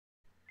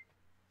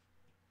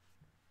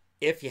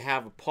if you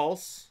have a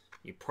pulse,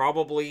 you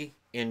probably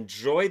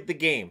enjoyed the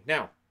game.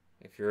 Now,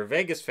 if you're a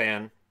Vegas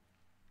fan,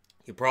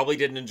 you probably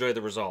didn't enjoy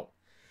the result.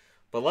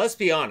 But let's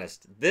be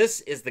honest,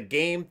 this is the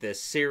game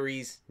this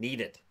series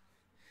needed.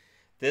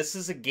 This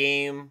is a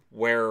game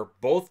where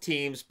both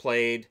teams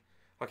played...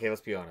 Okay,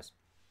 let's be honest.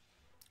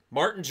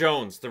 Martin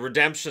Jones, the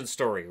redemption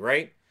story,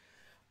 right?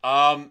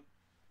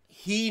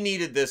 He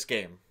needed this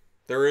game.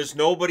 There is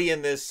nobody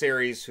in this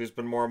series who's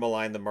been more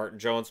maligned than Martin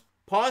Jones.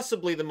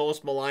 Possibly the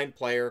most maligned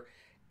player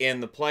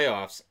in the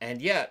playoffs.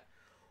 And yet,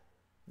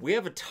 we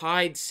have a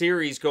tied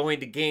series going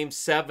to Game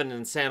 7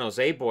 in San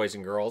Jose, boys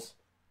and girls.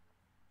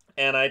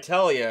 And I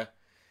tell you,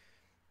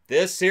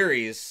 this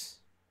series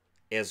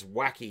is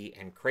wacky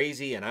and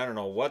crazy, and I don't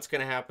know what's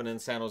going to happen in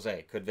San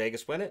Jose. Could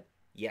Vegas win it?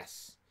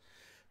 Yes.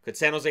 Could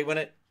San Jose win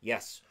it?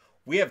 Yes.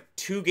 We have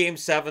 2 Game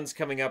 7s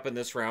coming up in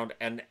this round,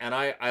 and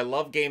I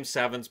love Game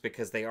 7s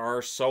because they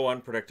are so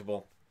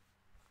unpredictable.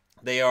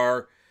 They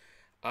are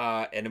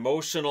an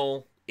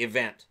emotional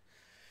event.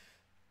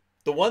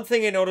 The one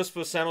thing I noticed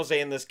with San Jose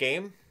in this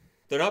game,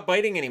 they're not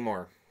biting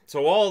anymore.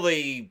 So all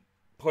the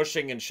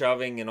pushing and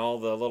shoving and all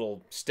the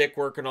little stick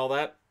work and all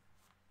that,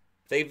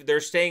 they're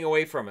staying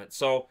away from it.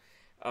 So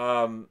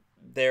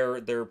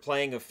they're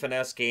playing a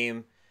finesse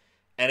game,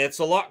 and it's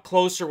a lot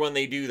closer when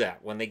they do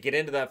that. When they get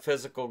into that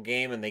physical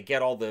game and they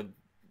get all the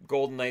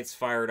Golden Knights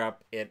fired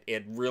up,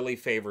 it really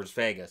favors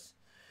Vegas.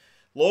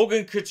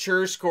 Logan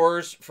Couture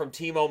scores from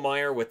Timo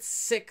Meier with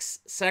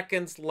 6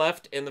 seconds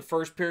left in the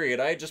first period.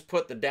 I just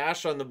put the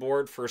dash on the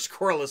board for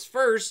scoreless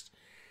first,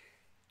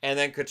 and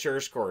then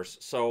Couture scores.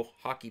 So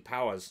hockey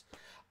powers.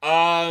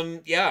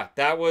 Yeah,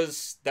 that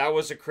was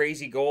a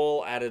crazy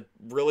goal at a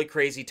really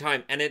crazy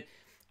time. And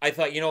I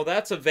thought,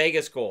 that's a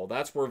Vegas goal.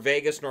 That's where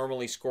Vegas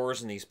normally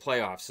scores in these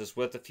playoffs, is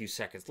with a few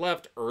seconds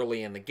left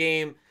early in the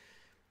game.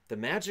 The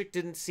magic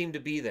didn't seem to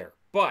be there.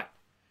 But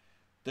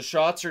the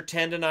shots are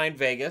 10-9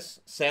 Vegas.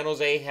 San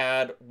Jose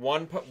had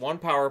one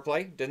power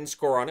play, didn't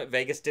score on it.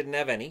 Vegas didn't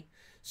have any.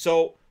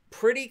 So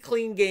pretty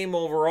clean game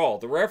overall.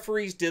 The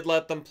referees did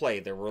let them play.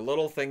 There were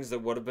little things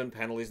that would have been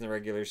penalties in the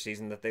regular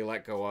season that they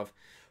let go of.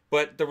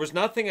 But there was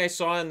nothing I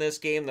saw in this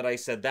game that I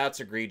said, that's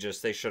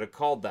egregious. They should have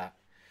called that.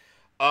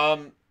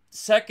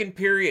 Second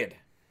period,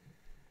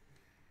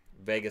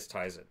 Vegas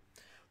ties it.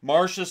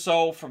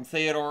 Marchessault from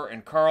Theodore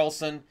and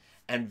Carlson,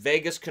 and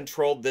Vegas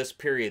controlled this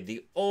period.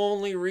 The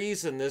only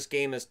reason this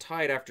game is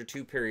tied after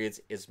 2 periods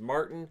is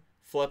Martin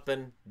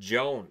flippin'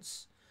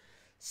 Jones.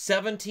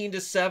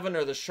 17-7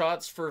 are the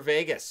shots for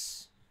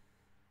Vegas.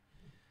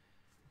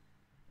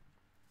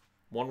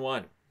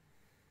 1-1.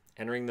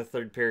 Entering the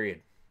third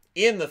period.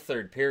 In the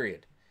third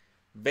period,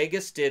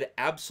 Vegas did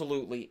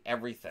absolutely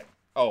everything.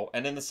 Oh,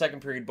 and in the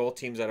second period, both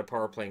teams had a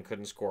power play and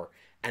couldn't score.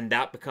 And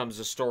that becomes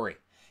a story.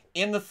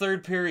 In the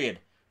third period,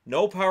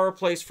 no power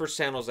plays for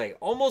San Jose.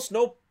 Almost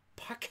no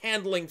puck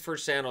handling for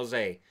San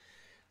Jose.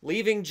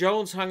 Leaving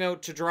Jones hung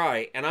out to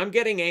dry. And I'm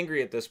getting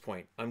angry at this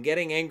point. I'm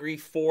getting angry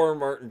for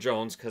Martin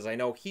Jones because I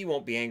know he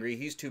won't be angry.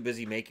 He's too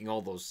busy making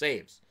all those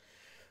saves.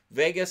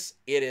 Vegas,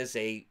 it is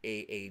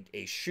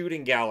a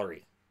shooting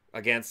gallery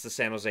against the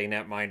San Jose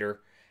netminder.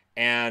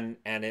 And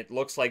it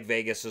looks like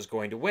Vegas is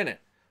going to win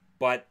it.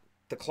 But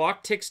the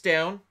clock ticks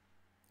down.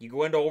 You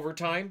go into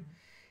overtime.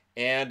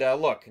 And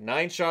look,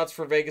 9 shots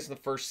for Vegas in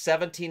the first,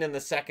 17 in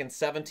the second,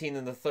 17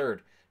 in the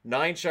third.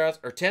 10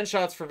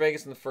 shots for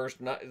Vegas in the first,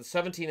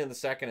 17 in the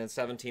second, and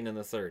 17 in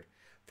the third.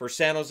 For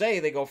San Jose,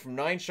 they go from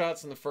 9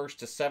 shots in the first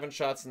to 7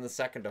 shots in the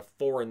second to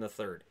 4 in the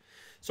third.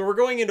 So we're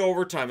going into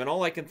overtime, and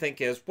all I can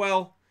think is,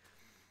 well,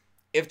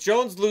 if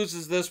Jones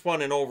loses this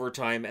one in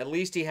overtime, at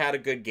least he had a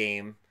good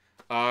game.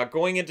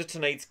 Going into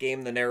tonight's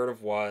game, the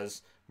narrative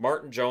was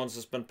Martin Jones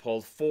has been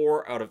pulled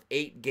 4 out of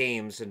 8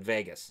 games in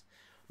Vegas.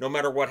 No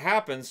matter what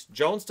happens,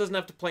 Jones doesn't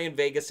have to play in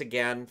Vegas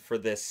again for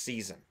this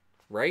season,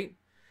 right?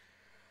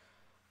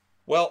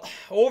 Well,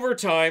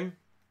 overtime,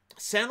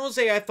 San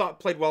Jose, I thought,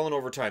 played well in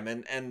overtime.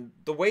 And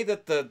the way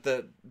that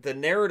the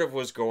narrative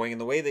was going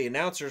and the way the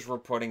announcers were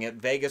putting it,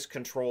 Vegas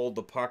controlled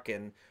the puck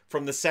and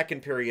from the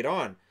second period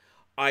on.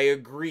 I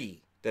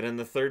agree that in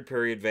the third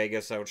period,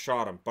 Vegas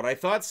outshot them. But I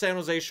thought San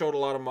Jose showed a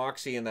lot of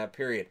moxie in that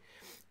period.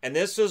 And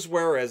this is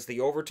where, as the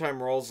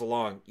overtime rolls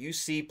along, you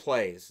see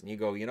plays. And you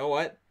go, you know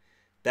what?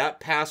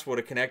 That pass would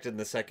have connected in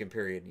the second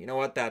period. You know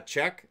what? That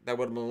check, that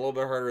would have been a little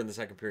bit harder in the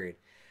second period.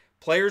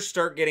 Players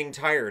start getting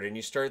tired, and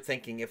you start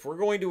thinking, if we're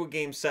going to a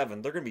Game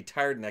 7, they're going to be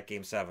tired in that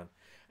Game 7.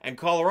 And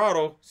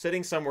Colorado,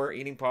 sitting somewhere,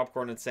 eating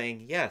popcorn and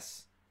saying,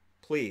 yes,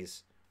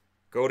 please,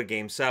 go to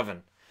Game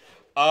 7.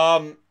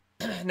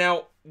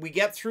 Now, we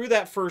get through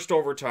that first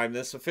overtime.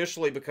 This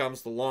officially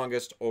becomes the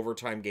longest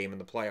overtime game in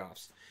the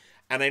playoffs.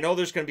 And I know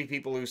there's going to be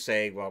people who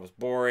say, well, it was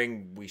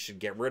boring. We should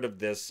get rid of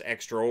this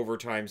extra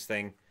overtimes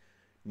thing.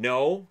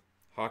 No,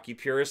 hockey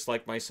purists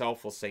like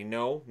myself will say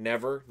no,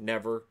 never,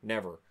 never,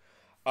 never.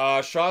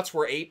 Shots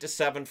were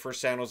 8-7 for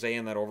San Jose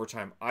in that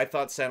overtime. I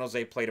thought San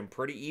Jose played them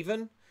pretty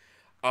even.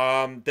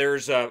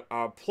 There's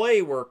a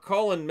play where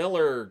Colin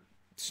Miller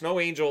snow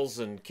angels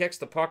and kicks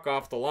the puck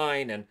off the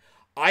line, and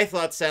I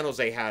thought San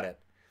Jose had it.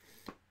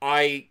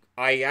 I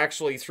I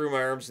actually threw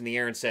my arms in the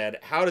air and said,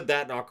 how did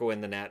that not go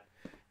in the net?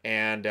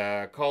 And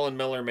Colin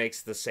Miller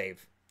makes the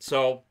save.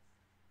 So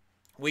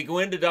we go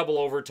into double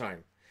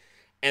overtime.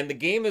 And the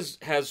game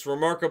has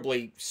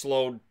remarkably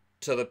slowed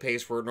to the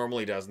pace where it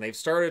normally does. And they've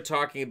started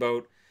talking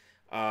about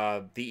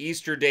the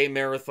Easter Day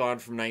Marathon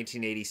from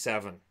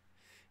 1987,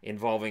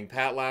 involving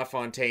Pat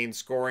LaFontaine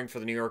scoring for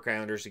the New York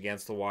Islanders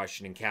against the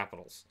Washington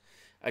Capitals.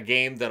 A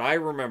game that I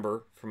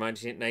remember from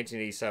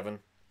 1987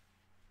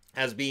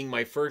 as being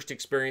my first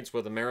experience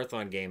with a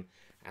marathon game,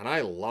 and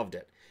I loved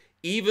it.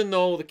 Even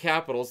though the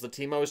Capitals, the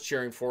team I was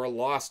cheering for,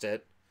 lost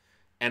it,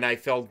 and I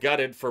felt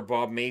gutted for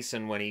Bob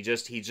Mason when he's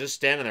just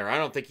standing there. I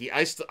don't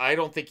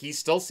think he's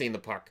still seen the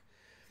puck.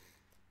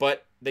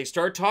 But they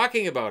start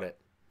talking about it,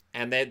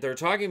 and they're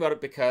talking about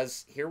it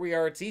because here we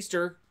are. It's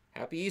Easter.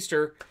 Happy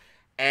Easter.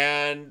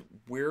 And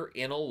we're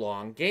in a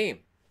long game.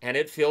 And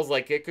it feels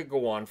like it could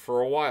go on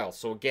for a while.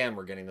 So again,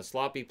 we're getting the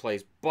sloppy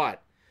plays.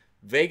 But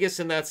Vegas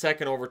in that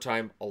second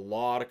overtime, a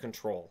lot of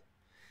control.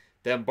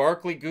 Then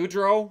Barclay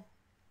Goodrow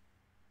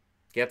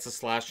gets a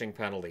slashing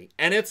penalty.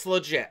 And it's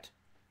legit.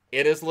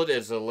 It's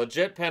a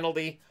legit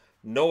penalty.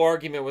 No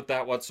argument with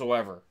that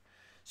whatsoever.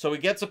 So he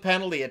gets a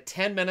penalty at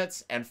 10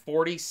 minutes and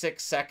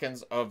 46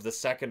 seconds of the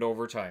second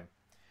overtime.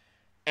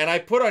 And I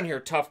put on here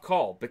tough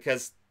call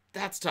because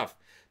that's tough.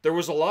 There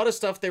was a lot of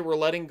stuff they were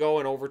letting go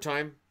in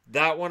overtime.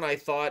 That one I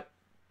thought,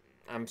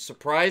 I'm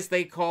surprised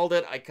they called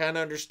it. I kind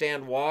of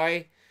understand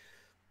why,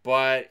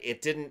 but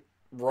it didn't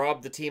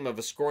rob the team of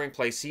a scoring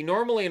play. See,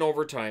 normally in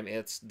overtime,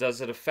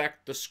 does it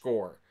affect the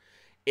score?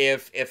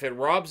 If it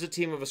robs a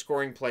team of a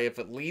scoring play, if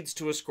it leads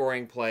to a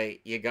scoring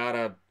play, you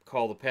gotta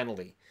call the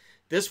penalty.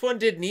 This one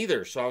did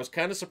neither, so I was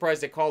kind of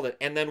surprised they called it.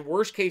 And then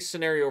worst case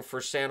scenario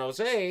for San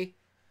Jose,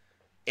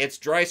 it's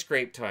dry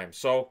scrape time.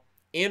 So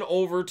in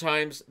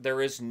overtimes,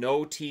 there is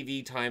no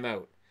TV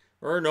timeout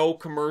or no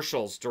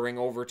commercials during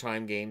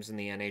overtime games in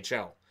the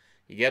NHL.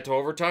 You get to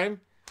overtime,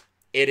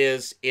 it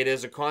is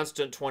a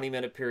constant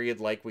 20-minute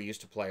period like we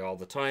used to play all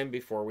the time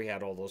before we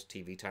had all those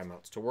TV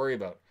timeouts to worry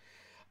about.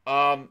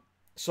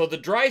 So the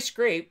dry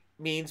scrape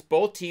means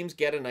both teams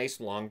get a nice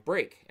long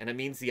break, and it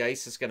means the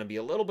ice is going to be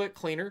a little bit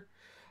cleaner.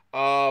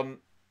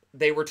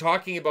 They were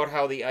talking about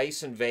how the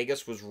ice in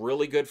Vegas was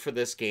really good for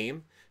this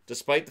game,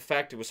 despite the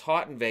fact it was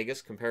hot in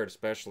Vegas, compared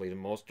especially to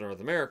most of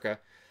North America.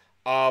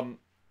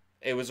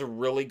 It was a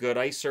really good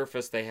ice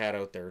surface they had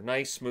out there.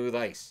 Nice, smooth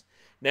ice.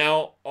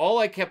 Now, all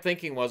I kept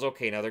thinking was,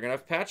 okay, now they're going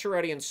to have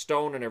Pacioretty and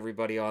Stone and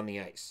everybody on the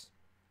ice.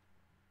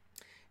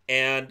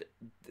 And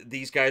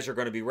these guys are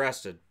going to be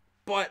rested.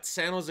 But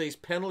San Jose's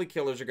penalty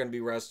killers are going to be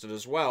rested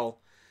as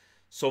well.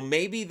 So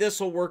maybe this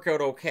will work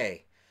out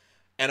okay.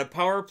 And a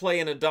power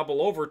play and a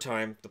double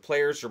overtime, the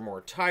players are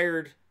more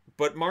tired.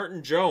 But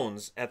Martin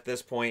Jones, at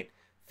this point,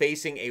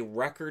 facing a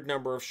record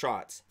number of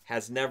shots,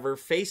 has never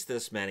faced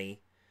this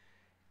many.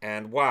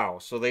 And wow,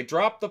 so they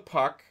drop the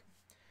puck.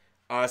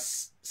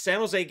 San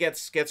Jose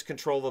gets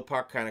control of the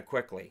puck kind of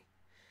quickly.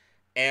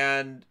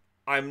 And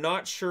I'm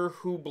not sure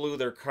who blew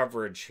their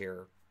coverage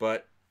here,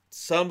 but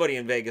somebody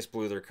in Vegas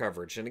blew their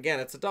coverage. And again,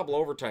 it's a double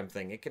overtime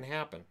thing. It can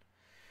happen.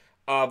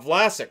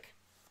 Vlasic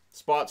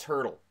spots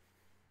Hurdle.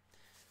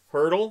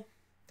 Hurdle,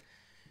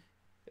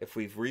 if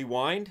we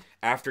rewind,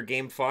 after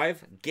Game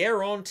 5,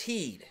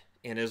 guaranteed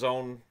in his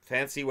own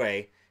fancy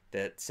way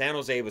that San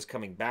Jose was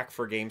coming back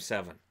for Game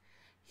 7.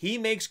 He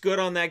makes good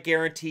on that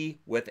guarantee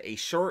with a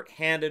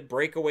short-handed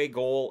breakaway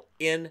goal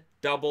in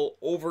double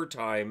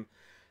overtime.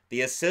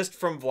 The assist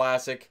from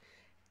Vlasic,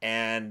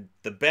 and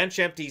the bench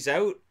empties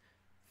out.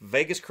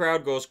 Vegas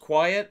crowd goes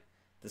quiet.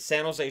 The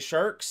San Jose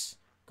Sharks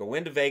go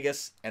into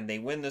Vegas, and they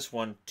win this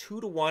one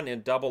 2-1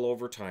 in double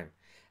overtime.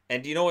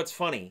 And you know what's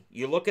funny?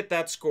 You look at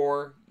that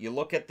score, you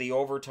look at the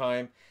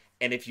overtime,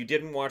 and if you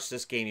didn't watch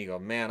this game, you go,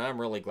 man, I'm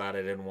really glad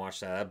I didn't watch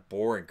that. That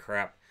boring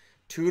crap.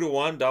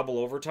 2-1 double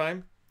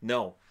overtime?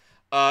 No.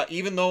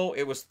 Even though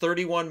it was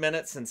 31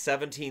 minutes and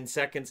 17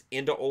 seconds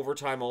into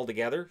overtime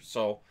altogether,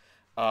 so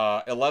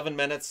 11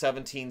 minutes,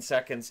 17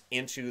 seconds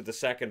into the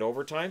second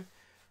overtime,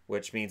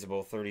 which means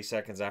about 30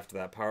 seconds after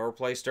that power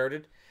play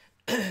started,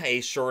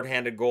 a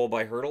shorthanded goal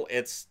by Hurdle.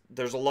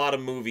 There's a lot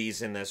of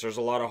movies in this. There's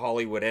a lot of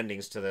Hollywood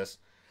endings to this.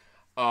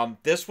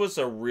 This was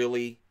a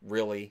really,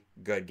 really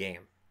good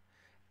game.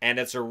 And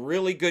it's a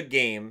really good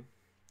game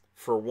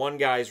for one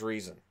guy's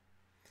reason.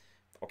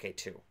 Okay,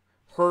 two.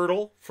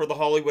 Hurdle for the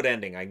Hollywood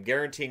ending. I'm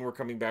guaranteeing we're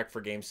coming back for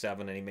Game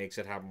 7, and he makes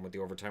it happen with the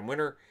overtime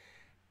winner.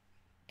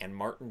 And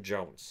Martin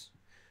Jones.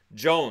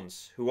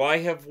 Jones, who I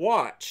have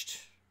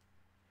watched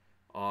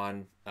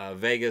on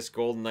Vegas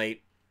Golden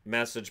Knight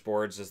message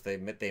boards as they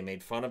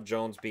made fun of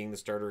Jones being the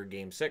starter of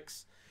Game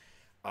 6.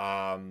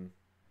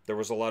 There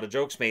was a lot of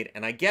jokes made,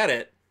 and I get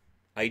it.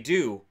 I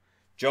do.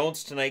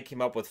 Jones tonight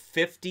came up with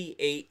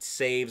 58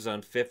 saves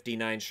on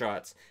 59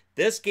 shots.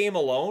 This game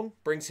alone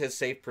brings his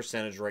save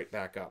percentage right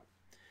back up.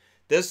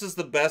 This is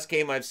the best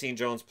game I've seen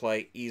Jones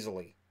play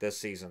easily this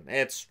season.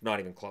 It's not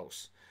even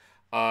close.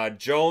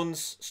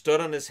 Jones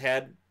stood on his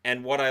head,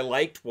 and what I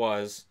liked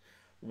was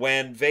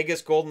when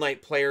Vegas Golden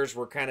Knight players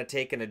were kind of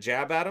taking a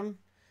jab at him,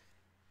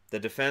 The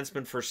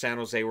defensemen for San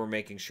Jose were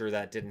making sure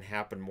that didn't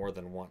happen more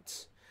than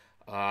once.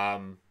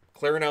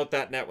 Clearing out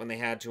that net when they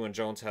had to, and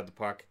Jones had the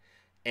puck.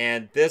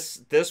 And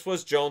this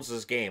was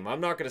Jones's game.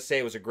 I'm not going to say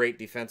it was a great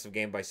defensive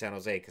game by San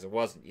Jose, because it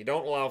wasn't. You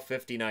don't allow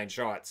 59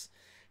 shots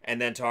and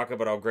then talk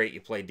about how great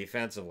you played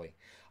defensively.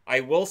 I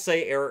will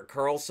say Erik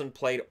Karlsson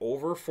played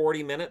over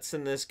 40 minutes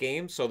in this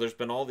game, so there's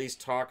been all these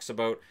talks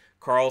about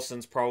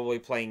Karlsson's probably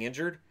playing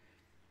injured.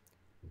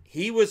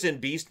 He was in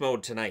beast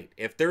mode tonight.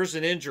 If there's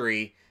an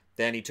injury,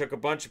 then he took a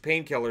bunch of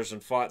painkillers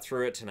and fought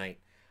through it tonight.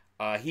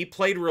 He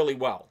played really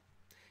well.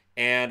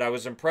 And I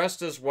was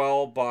impressed as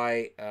well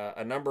by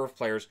a number of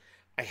players.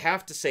 I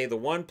have to say the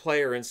one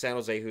player in San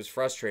Jose who's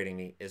frustrating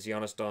me is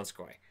Jonas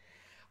Donskoy.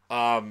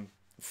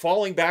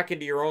 Falling back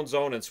into your own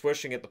zone and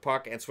swishing at the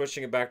puck and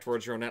swishing it back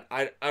towards your own net.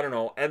 I don't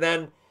know. And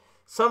then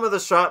some of the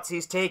shots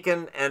he's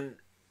taken, and,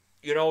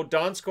 you know,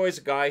 Donskoy's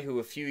a guy who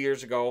a few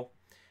years ago,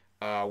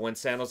 when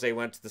San Jose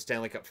went to the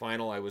Stanley Cup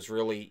final, I was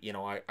really, you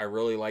know, I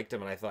really liked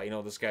him, and I thought, you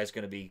know, this guy's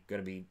going to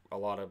be a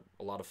lot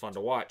of fun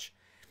to watch.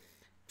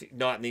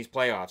 Not in these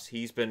playoffs.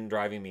 He's been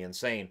driving me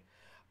insane.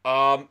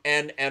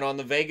 And on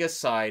the Vegas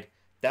side,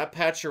 that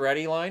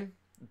Pacioretty line,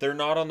 they're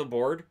not on the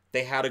board.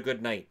 They had a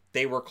good night.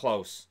 They were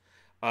close.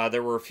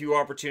 There were a few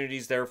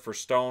opportunities there for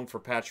Stone, for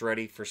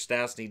Pacioretty, for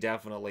Stastny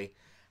definitely,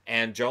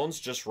 and Jones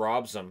just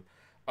robs them.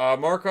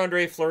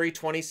 Marc-Andre Fleury,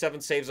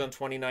 27 saves on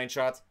 29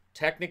 shots.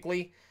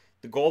 Technically,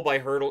 the goal by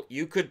Hertl,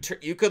 you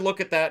could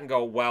look at that and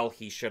go, well,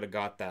 he should have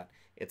got that.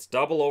 It's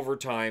double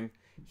overtime.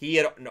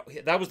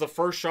 That was the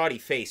first shot he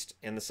faced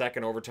in the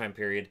second overtime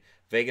period.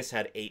 Vegas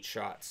had 8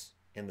 shots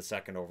in the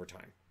second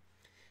overtime.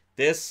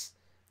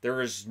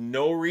 There is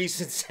no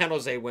reason San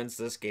Jose wins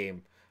this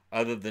game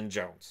other than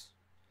Jones.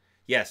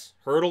 Yes,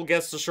 Hertl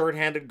gets the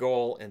shorthanded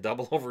goal in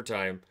double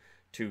overtime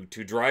to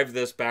drive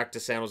this back to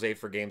San Jose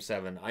for Game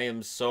 7. I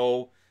am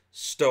so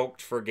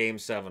stoked for Game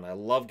 7. I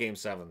love Game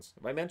 7s.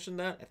 Have I mentioned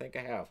that? I think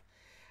I have.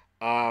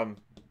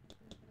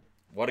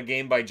 What a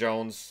game by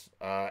Jones,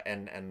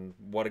 and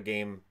what a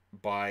game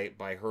by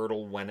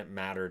Hertl when it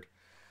mattered.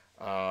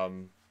 But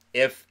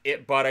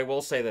I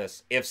will say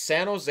this: if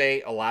San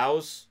Jose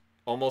allows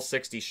almost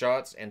 60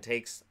 shots and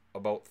takes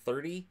about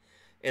 30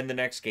 in the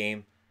next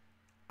game,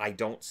 I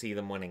don't see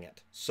them winning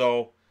it.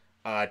 So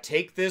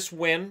take this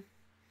win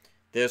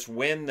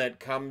that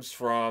comes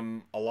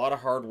from a lot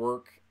of hard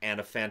work and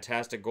a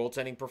fantastic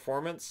goaltending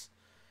performance,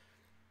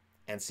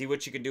 and see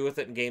what you can do with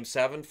it in Game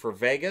 7 for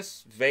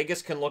Vegas.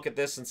 Vegas can look at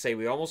this and say,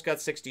 we almost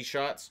got 60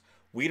 shots.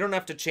 We don't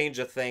have to change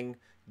a thing.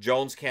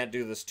 Jones can't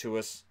do this to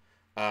us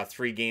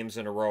 3 games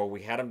in a row.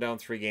 We had him down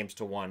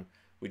 3-1.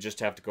 We just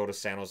have to go to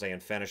San Jose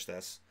and finish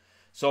this.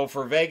 So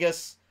for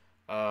Vegas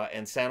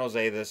and San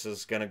Jose, this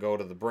is going to go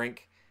to the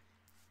brink.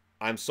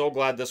 I'm so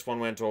glad this one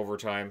went to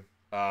overtime,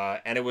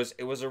 and it was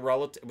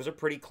a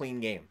pretty clean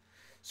game.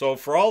 So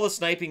for all the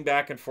sniping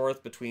back and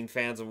forth between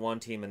fans of one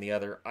team and the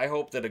other, I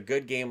hope that a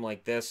good game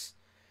like this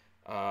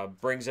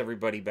brings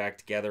everybody back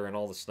together and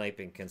all the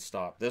sniping can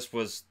stop. This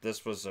was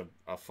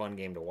a fun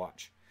game to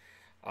watch.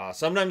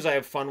 Sometimes I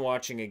have fun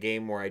watching a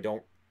game where I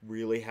don't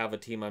really have a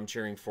team I'm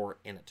cheering for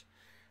in it.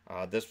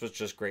 This was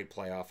just great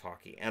playoff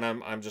hockey, and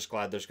I'm just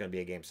glad there's going to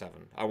be a Game 7.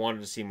 I wanted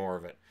to see more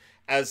of it.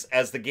 As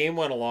the game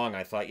went along,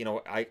 I thought, you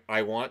know,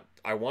 I want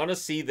to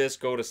see this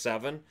go to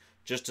 7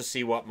 just to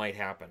see what might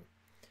happen,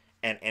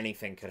 and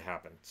anything could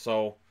happen.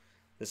 So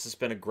this has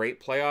been a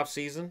great playoff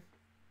season.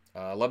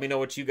 Let me know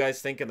what you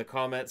guys think in the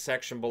comment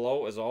section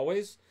below. As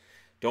always,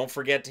 don't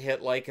forget to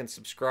hit like and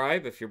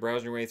subscribe if you're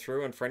browsing your way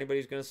through. And for anybody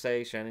who's going to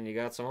say, Shannon, you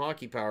got some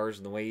hockey powers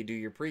in the way you do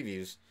your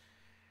previews,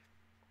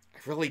 I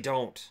really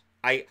don't.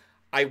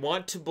 I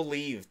want to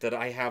believe that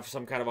I have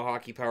some kind of a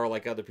hockey power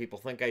like other people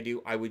think I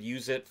do. I would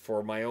use it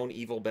for my own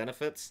evil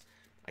benefits.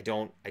 I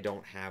don't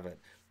have it.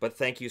 But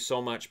thank you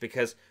so much,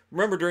 because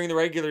remember, during the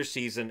regular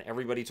season,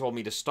 everybody told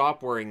me to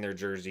stop wearing their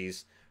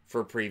jerseys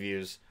for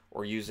previews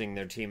or using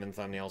their team in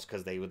thumbnails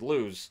because they would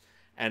lose.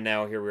 And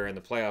now here we are in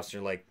the playoffs, and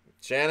you're like,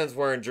 Shannon's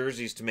wearing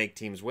jerseys to make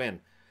teams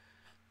win.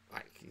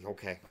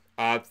 Okay.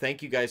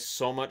 Thank you guys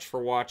so much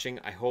for watching.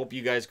 I hope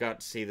you guys got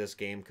to see this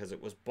game, because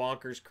it was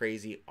bonkers,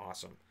 crazy,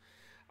 awesome.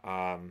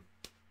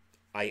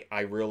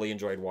 I really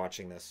enjoyed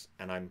watching this,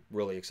 and I'm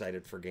really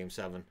excited for Game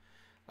 7,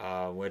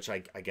 which I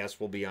guess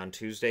will be on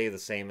Tuesday, the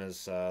same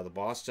as the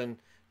Boston.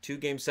 2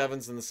 Game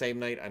 7s in the same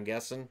night, I'm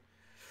guessing.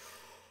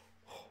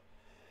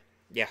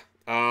 Yeah.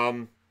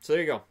 So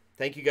there you go.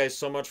 Thank you guys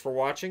so much for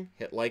watching.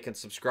 Hit like and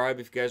subscribe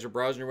if you guys are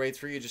browsing your way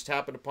through. You just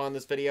happened upon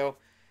this video.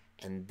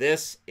 And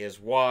this is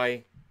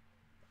why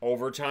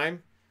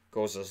overtime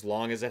goes as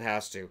long as it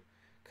has to.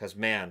 Because,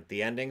 man,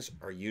 the endings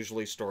are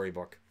usually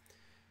storybook.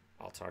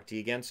 I'll talk to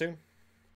you again soon.